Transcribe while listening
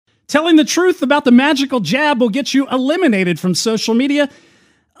Telling the truth about the magical jab will get you eliminated from social media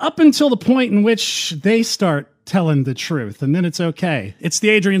up until the point in which they start telling the truth, and then it's okay. It's the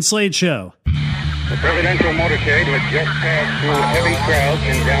Adrian Slade Show. The presidential motorcade had just passed through heavy crowds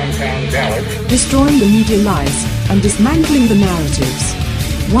in downtown Dallas. Destroying the media lies and dismantling the narratives.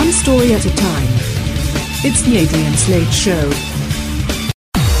 One story at a time. It's the Adrian Slade Show.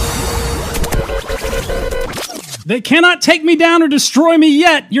 They cannot take me down or destroy me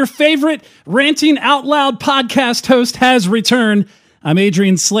yet. Your favorite ranting out loud podcast host has returned. I'm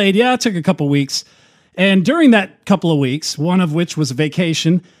Adrian Slade. Yeah, it took a couple weeks. And during that couple of weeks, one of which was a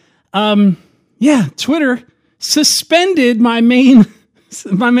vacation, Twitter suspended my main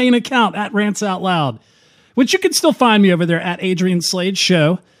account at Rants Out Loud, which you can still find me over there at Adrian Slade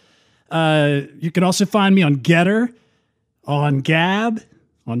Show. You can also find me on Getter, on Gab,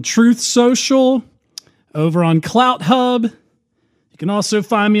 on Truth Social, over on Clout Hub. You can also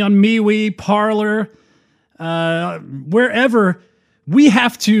find me on MeWe, Parler, wherever we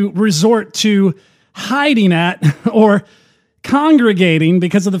have to resort to hiding at or congregating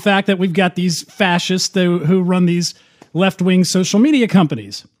because of the fact that we've got these fascists who run these left-wing social media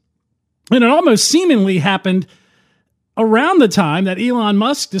companies. And it almost seemingly happened around the time that Elon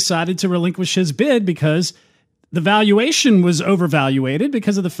Musk decided to relinquish his bid because the valuation was overvaluated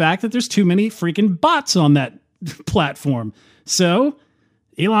because of the fact that there's too many freaking bots on that platform. So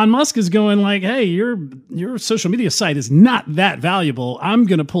Elon Musk is going like, hey, your social media site is not that valuable. I'm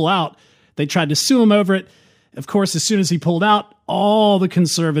going to pull out. They tried to sue him over it. Of course, as soon as he pulled out, all the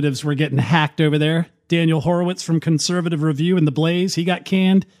conservatives were getting hacked over there. Daniel Horowitz from Conservative Review and The Blaze, he got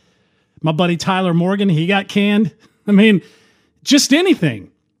canned. My buddy Tyler Morgan, he got canned. I mean, just anything.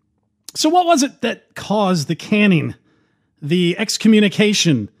 So what was it that caused the canning, the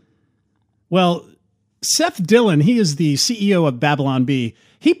excommunication? Well, Seth Dillon, he is the CEO of Babylon Bee.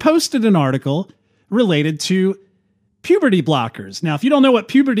 He posted an article related to puberty blockers. Now, if you don't know what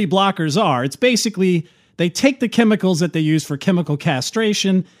puberty blockers are, it's basically they take the chemicals that they use for chemical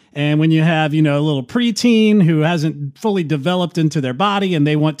castration. And when you have, a little preteen who hasn't fully developed into their body and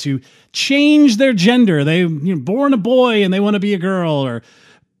they want to change their gender, they born a boy and they want to be a girl, or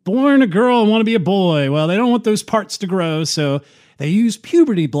born a girl and want to be a boy. Well, they don't want those parts to grow, so they use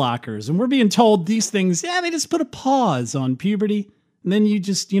puberty blockers. And we're being told these things, they just put a pause on puberty. And then you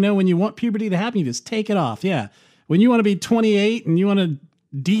just, when you want puberty to happen, you just take it off. Yeah. When you want to be 28 and you want to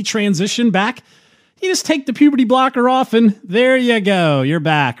detransition back, you just take the puberty blocker off and there you go. You're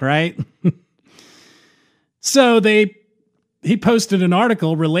back, right? So he posted an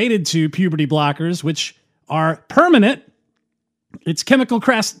article related to puberty blockers, which are permanent. It's chemical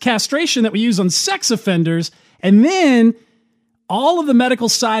castration that we use on sex offenders. And then all of the medical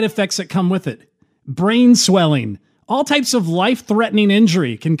side effects that come with it. Brain swelling, all types of life-threatening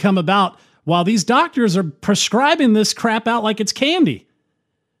injury can come about while these doctors are prescribing this crap out like it's candy.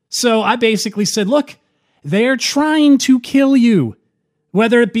 So I basically said, look, they're trying to kill you,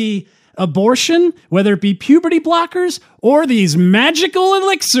 whether it be abortion, whether it be puberty blockers, or these magical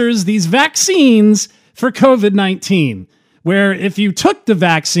elixirs, these vaccines for COVID-19, where if you took the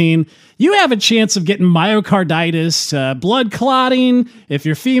vaccine, you have a chance of getting myocarditis, blood clotting. If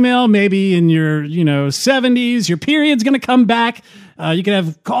you're female, maybe in your 70s, your period's going to come back. You can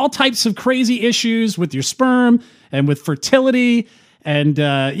have all types of crazy issues with your sperm and with fertility. And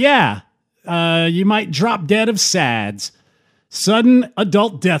you might drop dead of SADS. Sudden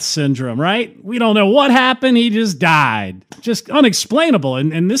adult death syndrome, right? We don't know what happened. He just died. Just unexplainable.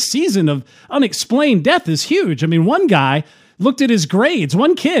 And this season of unexplained death is huge. I mean, one guy looked at his grades.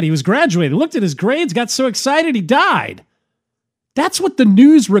 One kid, he was graduating, looked at his grades, got so excited, he died. That's what the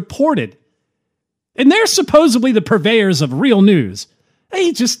news reported. And they're supposedly the purveyors of real news.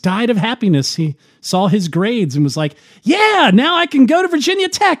 He just died of happiness. He saw his grades and was like, yeah, now I can go to Virginia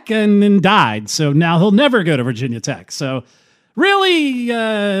Tech, and then died. So now he'll never go to Virginia Tech. So really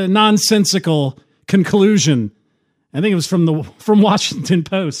nonsensical conclusion. I think it was from Washington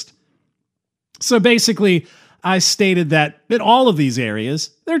Post. So basically, I stated that in all of these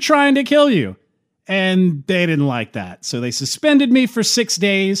areas, they're trying to kill you. And they didn't like that. So they suspended me for 6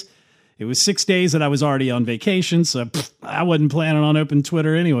 days. It was 6 days that I was already on vacation, so I wasn't planning on open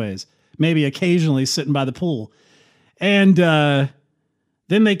Twitter anyways. Maybe occasionally sitting by the pool. And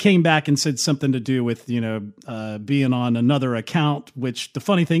then they came back and said something to do with, being on another account, which the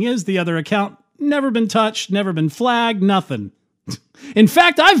funny thing is the other account never been touched, never been flagged, nothing. In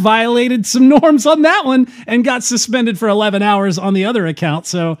fact, I violated some norms on that one and got suspended for 11 hours on the other account.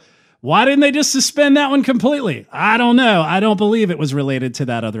 So Why didn't they just suspend that one completely? I don't know. I don't believe it was related to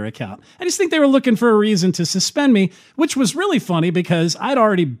that other account. I just think they were looking for a reason to suspend me, which was really funny because I'd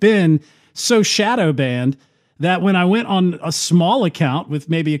already been so shadow banned that when I went on a small account with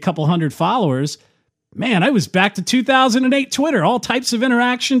maybe a couple hundred followers, man, I was back to 2008 Twitter, all types of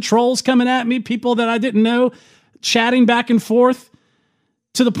interaction, trolls coming at me, people that I didn't know, chatting back and forth.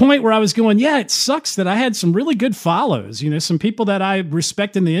 To the point where I was going, yeah, it sucks that I had some really good follows, some people that I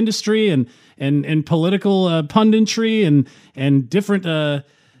respect in the industry and political punditry and different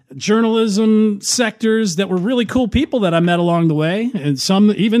journalism sectors that were really cool people that I met along the way, and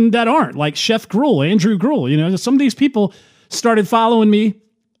some even that aren't, like Chef Gruel, Andrew Gruel. Some of these people started following me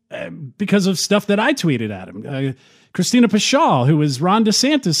because of stuff that I tweeted at them. Christina Pashaw, who was Ron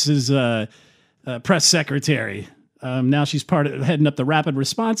DeSantis' press secretary. Now she's heading up the rapid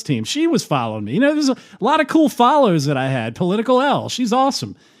response team. She was following me. There's a lot of cool follows that I had. Political L, she's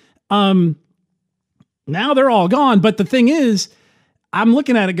awesome. Now they're all gone. But the thing is, I'm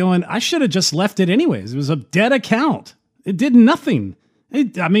looking at it going, I should have just left it anyways. It was a dead account. It did nothing.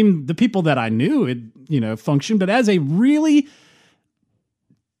 The people that I knew, it functioned. But as a really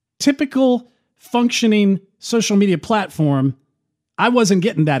typical functioning social media platform, I wasn't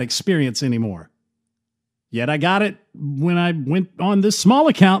getting that experience anymore. Yet I got it when I went on this small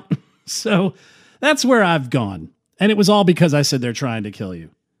account. So that's where I've gone. And it was all because I said they're trying to kill you.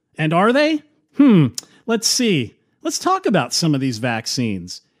 And are they? Let's see. Let's talk about some of these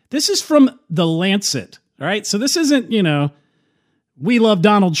vaccines. This is from The Lancet. All right. So this isn't,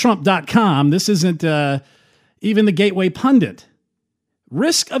 WeLoveDonaldTrump.com. This isn't even the Gateway Pundit.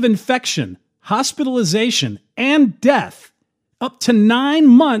 Risk of infection, hospitalization, and death up to 9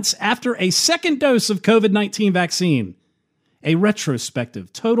 months after a second dose of COVID-19 vaccine. A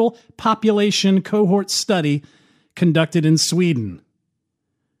retrospective total population cohort study conducted in Sweden.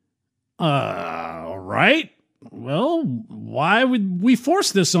 All right. Well, why would we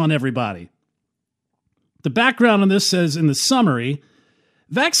force this on everybody? The background on this says in the summary,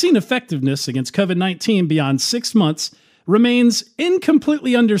 vaccine effectiveness against COVID-19 beyond 6 months remains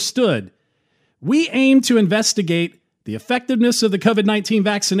incompletely understood. We aim to investigate the effectiveness of the COVID-19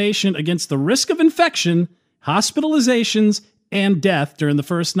 vaccination against the risk of infection, hospitalizations, and death during the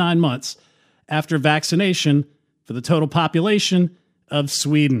first 9 months after vaccination for the total population of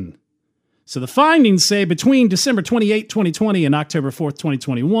Sweden. So the findings say between December 28, 2020 and October 4th,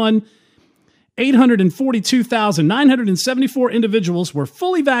 2021, 842,974 individuals were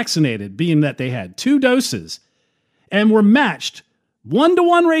fully vaccinated, being that they had 2 doses, and were matched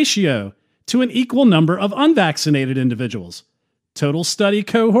 1-to-1 ratio to an equal number of unvaccinated individuals. Total study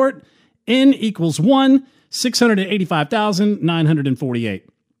cohort, N equals 1, 685,948.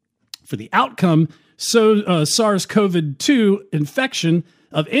 For the outcome, SARS-CoV-2 infection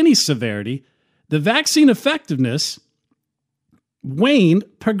of any severity, the vaccine effectiveness waned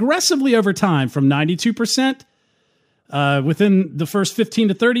progressively over time from 92% within the first 15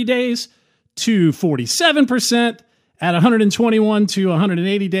 to 30 days to 47% at 121 to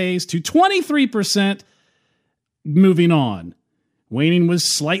 180 days to 23% moving on. Waning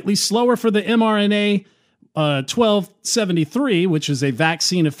was slightly slower for the mRNA 1273, which is a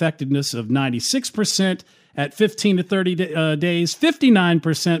vaccine effectiveness of 96% at 15 to 30 days,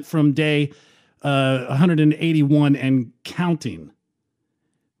 59% from day 181 and counting.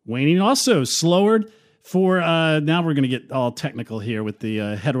 Waning also slower for, now we're going to get all technical here with the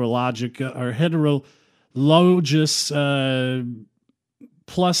heterologous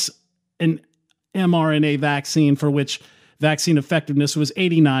plus an mRNA vaccine for which vaccine effectiveness was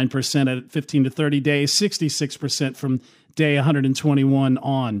 89% at 15 to 30 days, 66% from day 121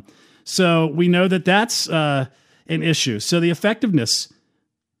 on. So we know that that's an issue. So the effectiveness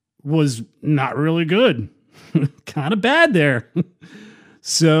was not really good. Kind of bad there.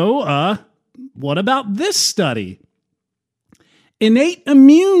 So what about this study? Innate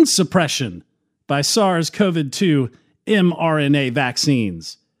immune suppression by SARS-CoV-2 mRNA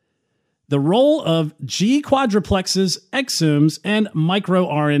vaccines. The role of G quadruplexes, exomes, and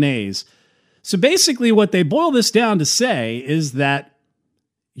microRNAs. So basically what they boil this down to say is that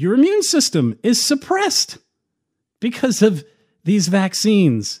your immune system is suppressed because of these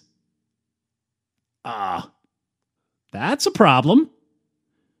vaccines. That's a problem.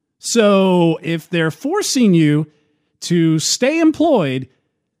 So if they're forcing you to stay employed,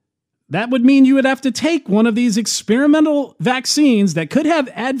 that would mean you would have to take one of these experimental vaccines that could have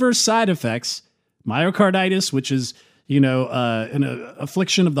adverse side effects, myocarditis, which is, an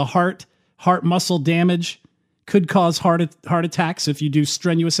affliction of the heart muscle damage, could cause heart attacks if you do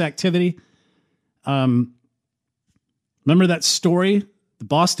strenuous activity. Remember that story The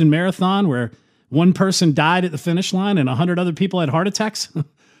Boston Marathon, where one person died at the finish line and 100 other people had heart attacks.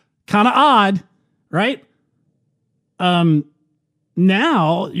 Kind of odd, right?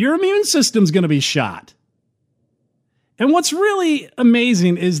 Now your immune system's going to be shot. And what's really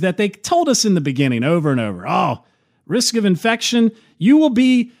amazing is that they told us in the beginning over and over, oh, risk of infection, you will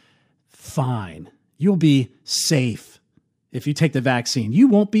be fine. You'll be safe if you take the vaccine. You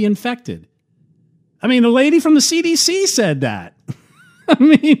won't be infected. I mean, the lady from the CDC said that. I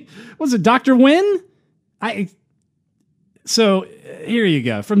mean, was it Dr. Wynn? So here you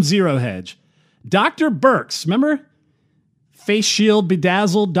go, from Zero Hedge. Dr. Birx, remember? Face shield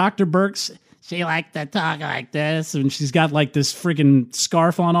bedazzled Dr. Birx. She liked to talk like this, and she's got like this freaking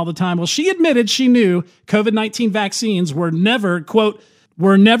scarf on all the time. Well, she admitted she knew COVID-19 vaccines were never, quote,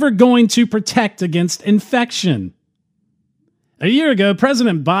 were never going to protect against infection. A year ago,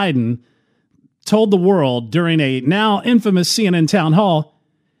 President Biden told the world during a now infamous CNN town hall,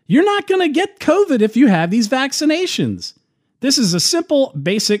 you're not going to get COVID if you have these vaccinations. This is a simple,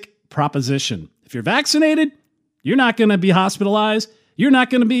 basic proposition. If you're vaccinated, you're not going to be hospitalized. You're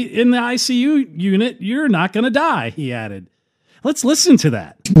not going to be in the ICU unit. You're not going to die, he added. Let's listen to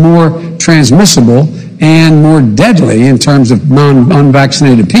that. More transmissible and more deadly in terms of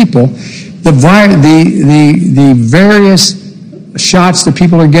unvaccinated people. The various shots that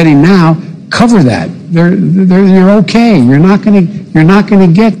people are getting now cover that. You're okay. You're not going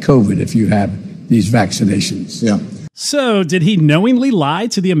to get COVID if you have these vaccinations. Yeah. So, did he knowingly lie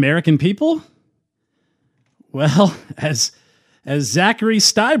to the American people? Well, as Zachary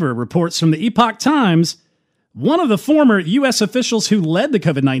Stieber reports from the Epoch Times, one of the former U.S. officials who led the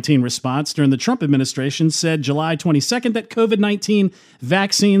COVID-19 response during the Trump administration said July 22nd that COVID-19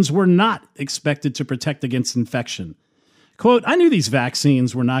 vaccines were not expected to protect against infection. Quote, I knew these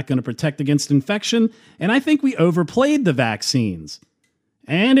vaccines were not going to protect against infection, and I think we overplayed the vaccines.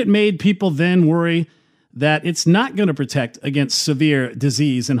 And it made people then worry that it's not going to protect against severe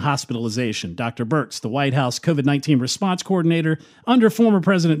disease and hospitalization. Dr. Birx, the White House COVID-19 response coordinator under former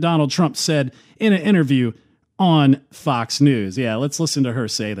President Donald Trump, said in an interview on Fox News. Yeah, let's listen to her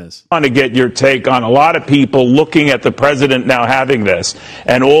say this. I want to get your take on a lot of people looking at the president now having this,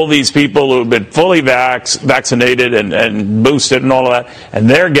 and all these people who have been fully vaccinated and boosted and all of that, and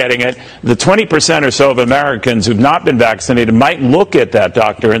they're getting it. The 20% or so of Americans who've not been vaccinated might look at that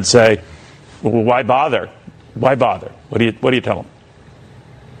doctor and say, well, why bother? Why bother? What do you tell them?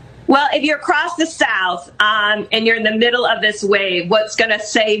 Well, if you're across the South and you're in the middle of this wave, what's going to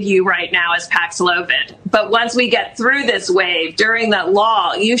save you right now is Paxlovid. But once we get through this wave, during that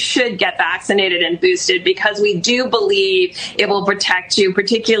lull, you should get vaccinated and boosted because we do believe it will protect you,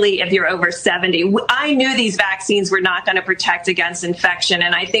 particularly if you're over 70. I knew these vaccines were not going to protect against infection,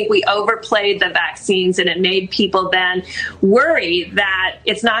 and I think we overplayed the vaccines, and it made people then worry that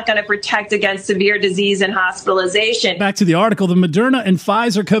it's not going to protect against severe disease and hospitalization. Back to the article, the Moderna and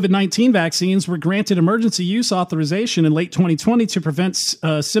Pfizer COVID-19 vaccines were granted emergency use authorization in late 2020 to prevent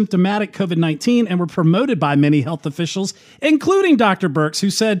symptomatic COVID-19 and were promoted by many health officials, including Dr. Birx, who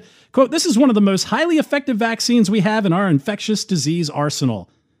said, quote, this is one of the most highly effective vaccines we have in our infectious disease arsenal.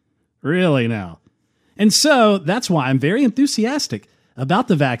 Really now? And so that's why I'm very enthusiastic about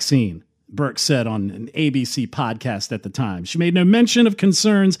the vaccine, Birx said on an ABC podcast at the time. She made no mention of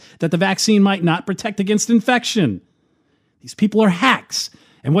concerns that the vaccine might not protect against infection. These people are hacks.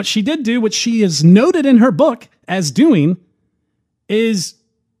 And what she did do, which she is noted in her book as doing, is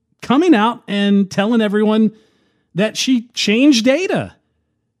coming out and telling everyone that she changed data.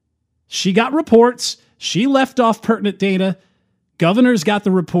 She got reports. She left off pertinent data. Governors got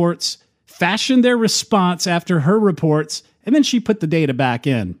the reports, fashioned their response after her reports, and then she put the data back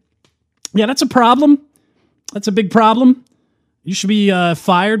in. Yeah, that's a problem. That's a big problem. You should be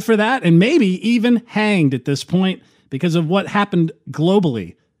fired for that and maybe even hanged at this point because of what happened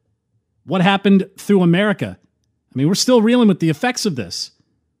globally, what happened through America. I mean, we're still reeling with the effects of this.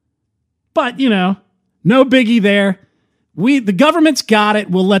 But, you know, no biggie there. The government's got it.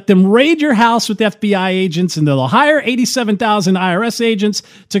 We'll let them raid your house with FBI agents, and they'll hire 87,000 IRS agents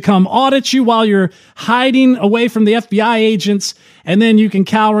to come audit you while you're hiding away from the FBI agents. And then you can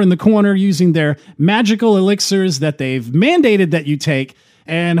cower in the corner using their magical elixirs that they've mandated that you take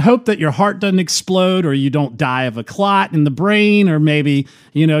and hope that your heart doesn't explode or you don't die of a clot in the brain, or maybe,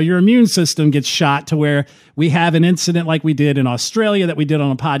 you know, your immune system gets shot to where we have an incident like we did in Australia that we did on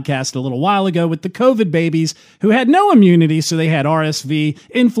a podcast a little while ago with the COVID babies who had no immunity. So they had RSV,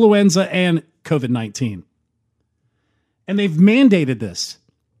 influenza, and COVID-19. And they've mandated this.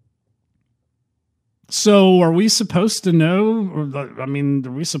 So are we supposed to know, or, I mean,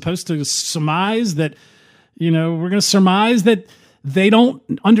 are we supposed to surmise that, you know, we're going to surmise that they don't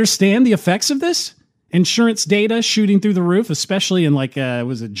understand the effects of this. Insurance data shooting through the roof, especially in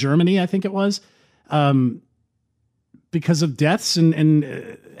was it Germany? I think it was, because of deaths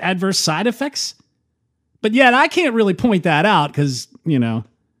and adverse side effects. But yet I can't really point that out because,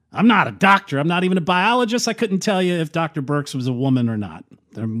 I'm not a doctor. I'm not even a biologist. I couldn't tell you if Dr. Birx was a woman or not.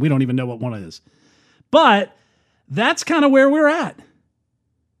 We don't even know what one is. But that's kind of where we're at.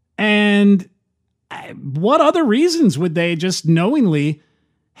 And what other reasons would they just knowingly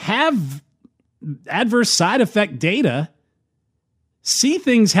have adverse side effect data, see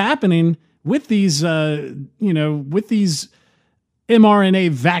things happening with these, with these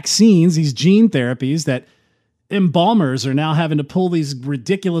mRNA vaccines, these gene therapies that embalmers are now having to pull these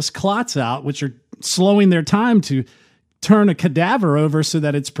ridiculous clots out, which are slowing their time to turn a cadaver over so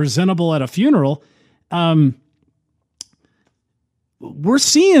that it's presentable at a funeral. We're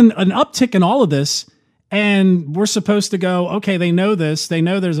seeing an uptick in all of this, and we're supposed to go, okay, they know this. They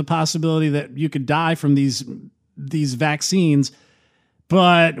know there's a possibility that you could die from these vaccines,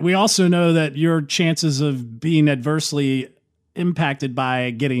 but we also know that your chances of being adversely impacted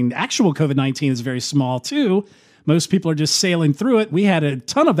by getting actual COVID-19 is very small too. Most people are just sailing through it. We had a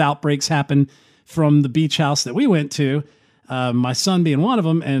ton of outbreaks happen from the beach house that we went to, my son being one of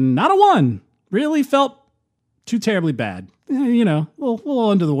them, and not a one really felt too terribly bad. A little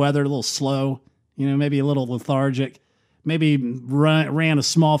under the weather, a little slow, maybe a little lethargic, maybe ran a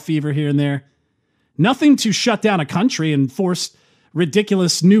small fever here and there. Nothing to shut down a country and force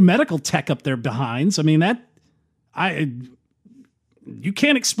ridiculous new medical tech up their behinds. I mean, you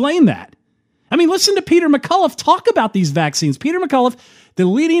can't explain that. I mean, listen to Peter McCullough talk about these vaccines. Peter McCullough, the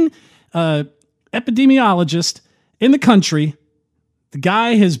leading epidemiologist in the country, the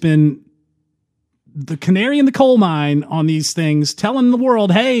guy has been the canary in the coal mine on these things, telling the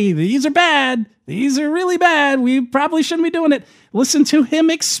world, hey, these are bad. These are really bad. We probably shouldn't be doing it. Listen to him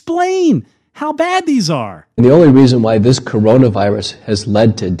explain how bad these are. And the only reason why this coronavirus has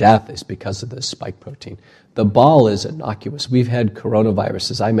led to death is because of this spike protein. The ball is innocuous. We've had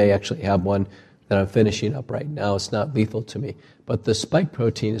coronaviruses. I may actually have one that I'm finishing up right now. It's not lethal to me. But the spike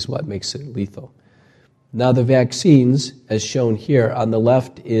protein is what makes it lethal. Now, the vaccines, as shown here, on the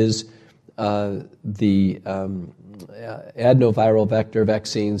left is the adenoviral vector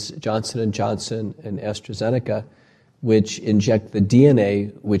vaccines, Johnson & Johnson and AstraZeneca, which inject the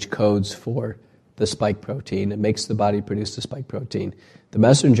DNA which codes for the spike protein and makes the body produce the spike protein. The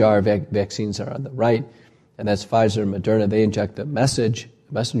messenger RNA vaccines are on the right, and that's Pfizer and Moderna. They inject the messenger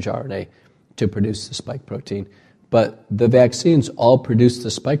RNA to produce the spike protein. But the vaccines all produce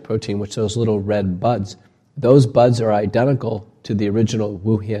the spike protein, which are those little red buds. Those buds are identical to the original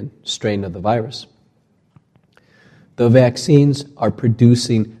Wuhan strain of the virus. The vaccines are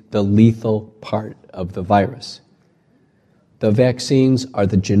producing the lethal part of the virus. The vaccines are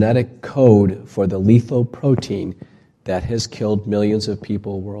the genetic code for the lethal protein that has killed millions of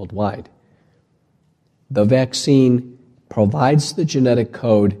people worldwide. The vaccine provides the genetic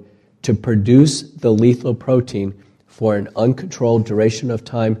code to produce the lethal protein for an uncontrolled duration of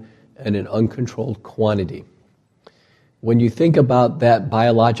time and an uncontrolled quantity. When you think about that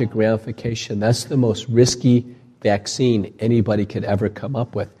biologic ramification, that's the most risky vaccine anybody could ever come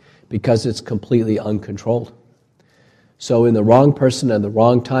up with because it's completely uncontrolled. So in the wrong person at the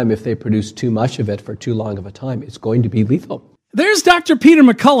wrong time, if they produce too much of it for too long of a time, it's going to be lethal. There's Dr. Peter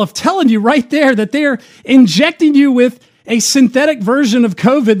McCullough telling you right there that they're injecting you with a synthetic version of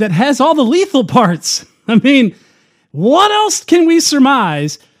COVID that has all the lethal parts. I mean, what else can we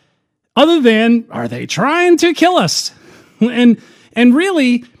surmise other than, are they trying to kill us? And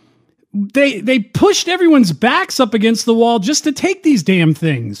really, they pushed everyone's backs up against the wall just to take these damn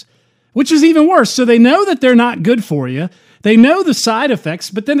things, which is even worse. So they know that they're not good for you. They know the side effects,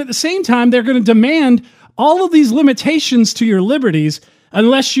 but then at the same time, they're going to demand all of these limitations to your liberties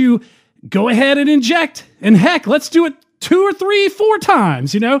unless you go ahead and inject. And heck, let's do it 2 or 3, 4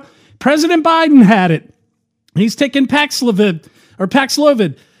 times. President Biden had it. He's taking Paxlovid,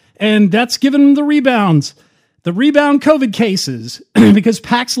 and that's giving him the rebound COVID cases, because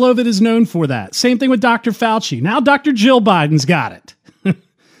Paxlovid is known for that. Same thing with Dr. Fauci. Now Dr. Jill Biden's got it.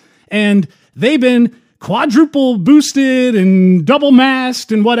 And they've been quadruple boosted and double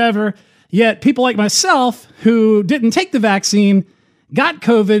masked and whatever. Yet people like myself who didn't take the vaccine, got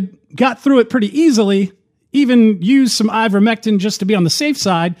COVID, got through it pretty easily, even used some ivermectin just to be on the safe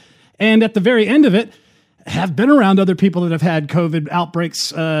side. And at the very end of it, have been around other people that have had COVID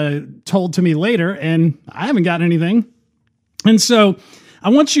outbreaks told to me later, and I haven't gotten anything. And so I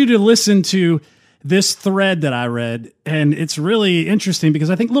want you to listen to this thread that I read, and it's really interesting because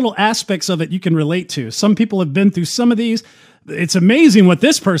I think little aspects of it you can relate to. Some people have been through some of these. it's amazing what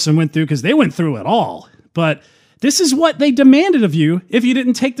this person went through because they went through it all. But this is what they demanded of you if you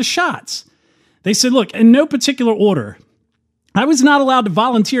didn't take the shots. They said, look, in no particular order, I was not allowed to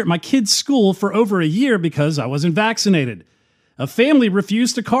volunteer at my kid's school for over a year because I wasn't vaccinated. A family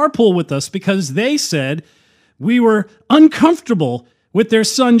refused to carpool with us because they said we were uncomfortable with their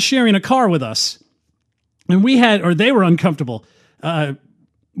son sharing a car with us. And they were uncomfortable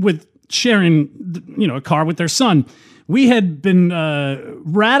with sharing, a car with their son. We had been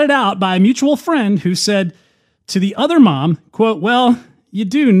ratted out by a mutual friend who said to the other mom, quote, well, you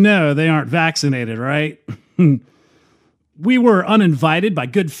do know they aren't vaccinated, right? We were uninvited by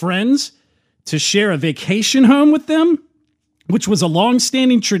good friends to share a vacation home with them, which was a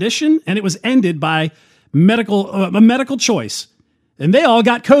long-standing tradition, and it was ended by a medical choice. And they all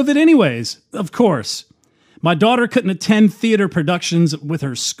got COVID anyways, of course. My daughter couldn't attend theater productions with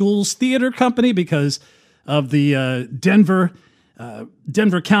her school's theater company because of the Denver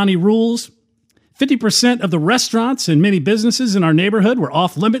County rules. 50% of the restaurants and many businesses in our neighborhood were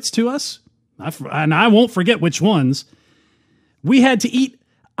off limits to us, and I won't forget which ones. We had to eat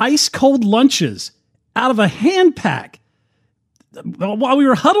ice-cold lunches out of a hand pack while we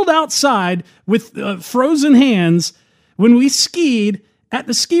were huddled outside with frozen hands when we skied at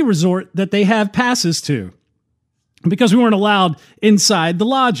the ski resort that they have passes to, because we weren't allowed inside the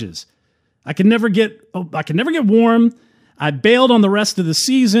lodges. I could never get warm. I bailed on the rest of the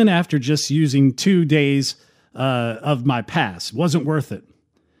season after just using 2 days of my pass. Wasn't worth it.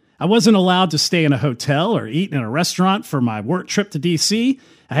 I wasn't allowed to stay in a hotel or eat in a restaurant for my work trip to D.C.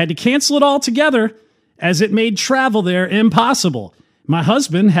 I had to cancel it altogether as it made travel there impossible. My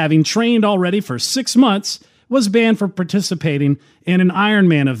husband, having trained already for 6 months, was banned from participating in an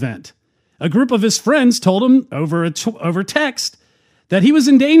Ironman event. A group of his friends told him over text that he was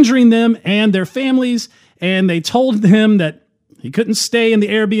endangering them and their families, and they told him that he couldn't stay in the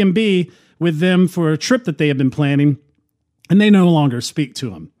Airbnb with them for a trip that they had been planning, and they no longer speak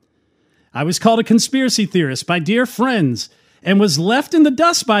to him. I was called a conspiracy theorist by dear friends and was left in the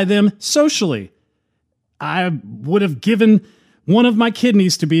dust by them socially. I would have given one of my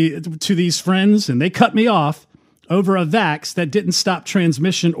kidneys to these friends, and they cut me off over a vax that didn't stop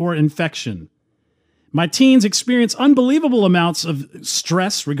transmission or infection. My teens experienced unbelievable amounts of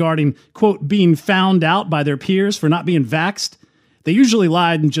stress regarding, quote, being found out by their peers for not being vaxxed. They usually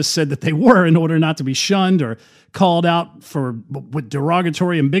lied and just said that they were in order not to be shunned or called out with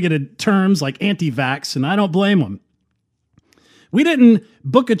derogatory and bigoted terms like anti-vax, and I don't blame them. We didn't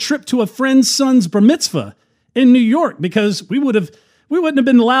book a trip to a friend's son's bar mitzvah in New York because we wouldn't have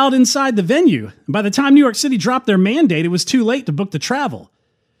been allowed inside the venue. By the time New York City dropped their mandate, it was too late to book the travel.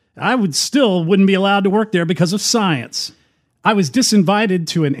 I wouldn't be allowed to work there because of science. I was disinvited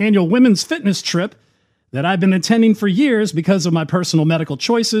to an annual women's fitness trip that I've been attending for years because of my personal medical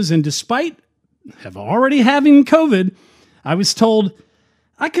choices, and despite already having COVID, I was told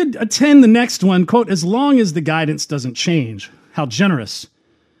I could attend the next one, quote, as long as the guidance doesn't change. How generous.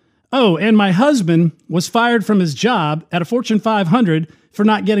 Oh, and my husband was fired from his job at a Fortune 500 for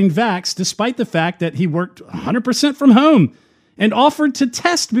not getting vaxxed, despite the fact that he worked 100% from home and offered to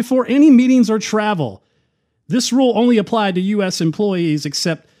test before any meetings or travel. This rule only applied to U.S. employees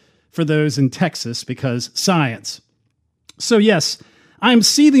except for those in Texas because science. So yes, I'm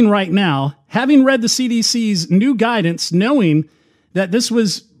seething right now, having read the CDC's new guidance, knowing that this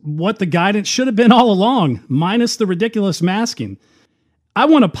was what the guidance should have been all along, minus the ridiculous masking. I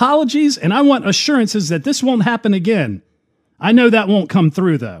want apologies and I want assurances that this won't happen again. I know that won't come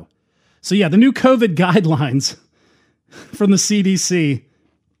through, though. So yeah, the new COVID guidelines from the CDC.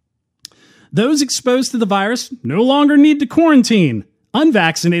 Those exposed to the virus no longer need to quarantine.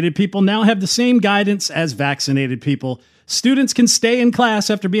 Unvaccinated people now have the same guidance as vaccinated people. Students can stay in class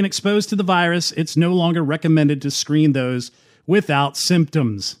after being exposed to the virus. It's no longer recommended to screen those without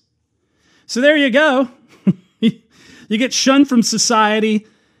symptoms. So there you go. You get shunned from society.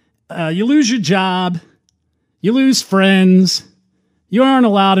 You lose your job. You lose friends. You aren't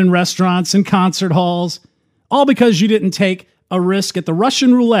allowed in restaurants and concert halls, all because you didn't take a risk at the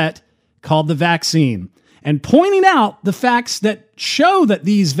Russian roulette called the vaccine. And pointing out the facts that show that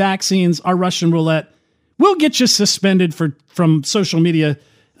these vaccines are Russian roulette will get you suspended from social media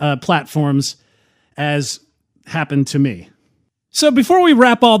platforms, as happened to me. So before we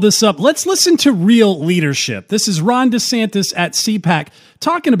wrap all this up, let's listen to real leadership. This is Ron DeSantis at CPAC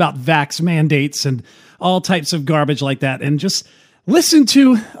talking about vax mandates and all types of garbage like that. And just listen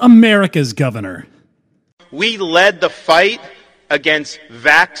to America's governor. We led the fight against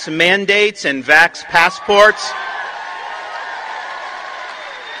vax mandates and vax passports.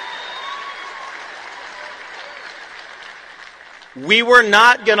 We were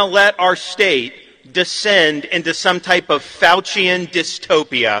not going to let our state descend into some type of Faucian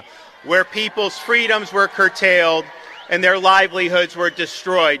dystopia where people's freedoms were curtailed and their livelihoods were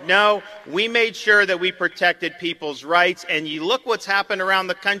destroyed. No, we made sure that we protected people's rights. And you look what's happened around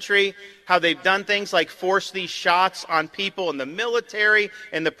the country, how they've done things like force these shots on people in the military,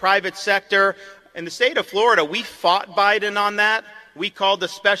 in the private sector. In the state of Florida, we fought Biden on that. We called a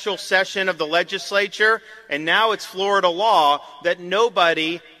special session of the legislature, and now it's Florida law that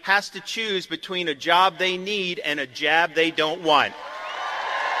nobody has to choose between a job they need and a jab they don't want.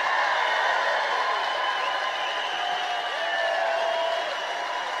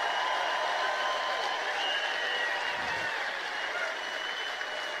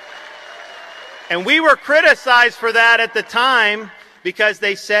 And we were criticized for that at the time because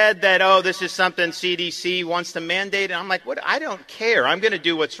they said that, oh, this is something CDC wants to mandate. And I'm like, what? I don't care. I'm going to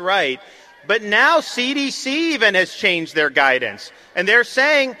do what's right. But now CDC even has changed their guidance. And they're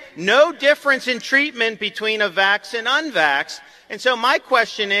saying no difference in treatment between a vax and unvax. And so my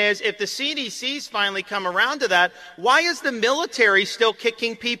question is, if the CDC's finally come around to that, why is the military still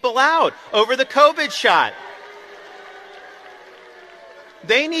kicking people out over the COVID shot?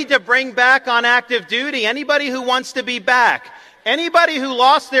 They need to bring back on active duty anybody who wants to be back. Anybody who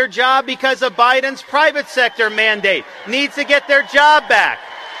lost their job because of Biden's private sector mandate needs to get their job back.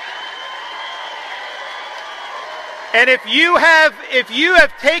 And if you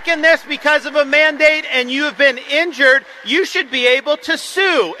have taken this because of a mandate and you have been injured, you should be able to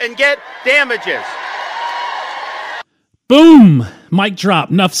sue and get damages. Boom! Mic drop.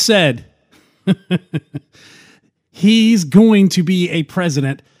 Enough said. He's going to be a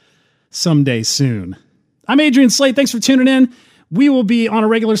president someday soon. I'm Adrian Slade. Thanks for tuning in. We will be on a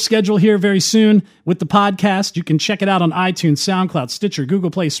regular schedule here very soon with the podcast. You can check it out on iTunes, SoundCloud, Stitcher,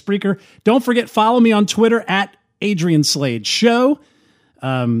 Google Play, Spreaker. Don't forget, follow me on Twitter at Adrian Slade Show.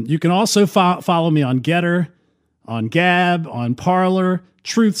 You can also follow me on Getter, on Gab, on Parler,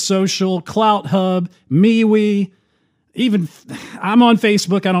 Truth Social, Clout Hub, MeWe. Even I'm on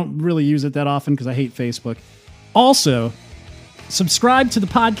Facebook. I don't really use it that often because I hate Facebook. Also, subscribe to the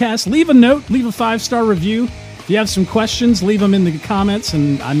podcast, leave a note, leave a 5-star review. If you have some questions, leave them in the comments,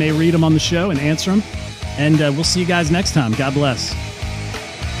 and I may read them on the show and answer them. And we'll see you guys next time. God bless.